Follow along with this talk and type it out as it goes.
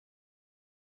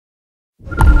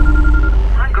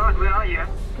are you?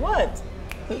 What?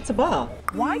 It's a bar.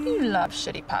 Why do you love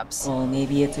shitty pubs? Or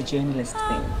maybe it's a journalist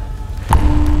thing.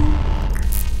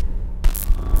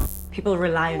 People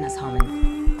rely on us,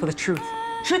 Harmon, for the truth.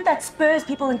 Truth that spurs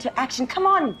people into action. Come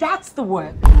on, that's the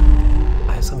work.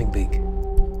 I have something big.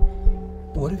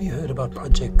 What have you heard about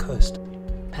Project Coast?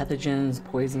 Pathogens,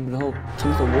 poison, the whole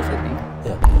chemical warfare thing.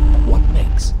 Yeah. What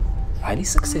makes a highly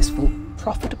successful,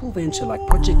 profitable venture like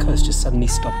Project Coast just suddenly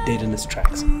stop dead in its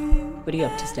tracks? What are you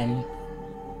up to, Stanley?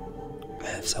 I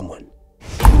have someone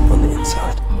on the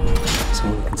inside.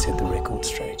 Someone who can set the record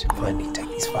straight. Finally take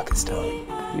these fuckers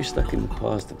down. You're stuck in the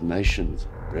past of nations,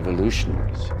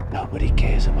 revolutionaries. Nobody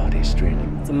cares about history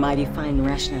anymore. It's a mighty fine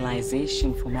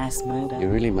rationalization for mass murder. You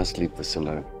really must leave this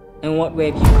alone. In what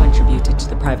way have you contributed to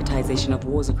the privatization of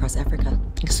wars across Africa?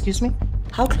 Excuse me?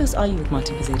 How close are you with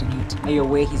Martin Bezuidenhout? Are you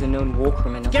aware he's a known war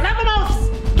criminal? Get out of my office!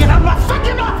 Get out of my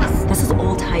fucking office! This is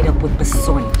all tied up with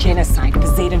Besoin, genocide,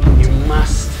 Bezuidenhout. You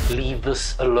must leave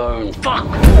this alone. Fuck!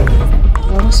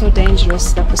 What was so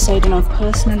dangerous that Bezuidenhout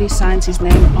personally signs his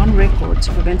name on record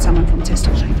to prevent someone from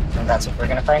testifying? And that's what we're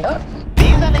gonna find out.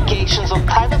 These allegations of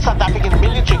private South African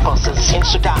military forces in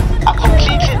Sudan are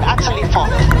completely and utterly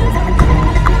false.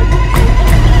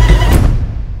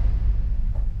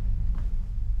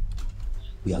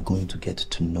 We are going to get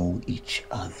to know each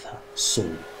other so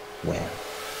well.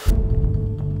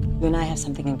 You and I have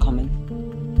something in common.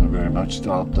 I very much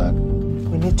doubt that.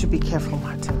 We need to be careful,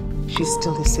 Martin. She's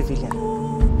still a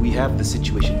civilian. We have the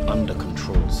situation under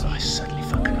control, so I certainly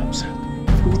fucking hope so.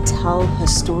 We tell her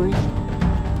story.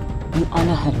 We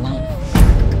honor her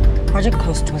life. Project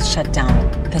Coast was shut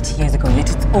down 30 years ago, yet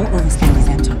it's all over Stanley's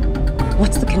enter.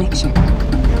 What's the connection?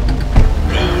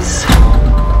 These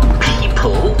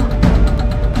people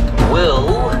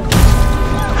will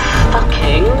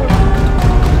fucking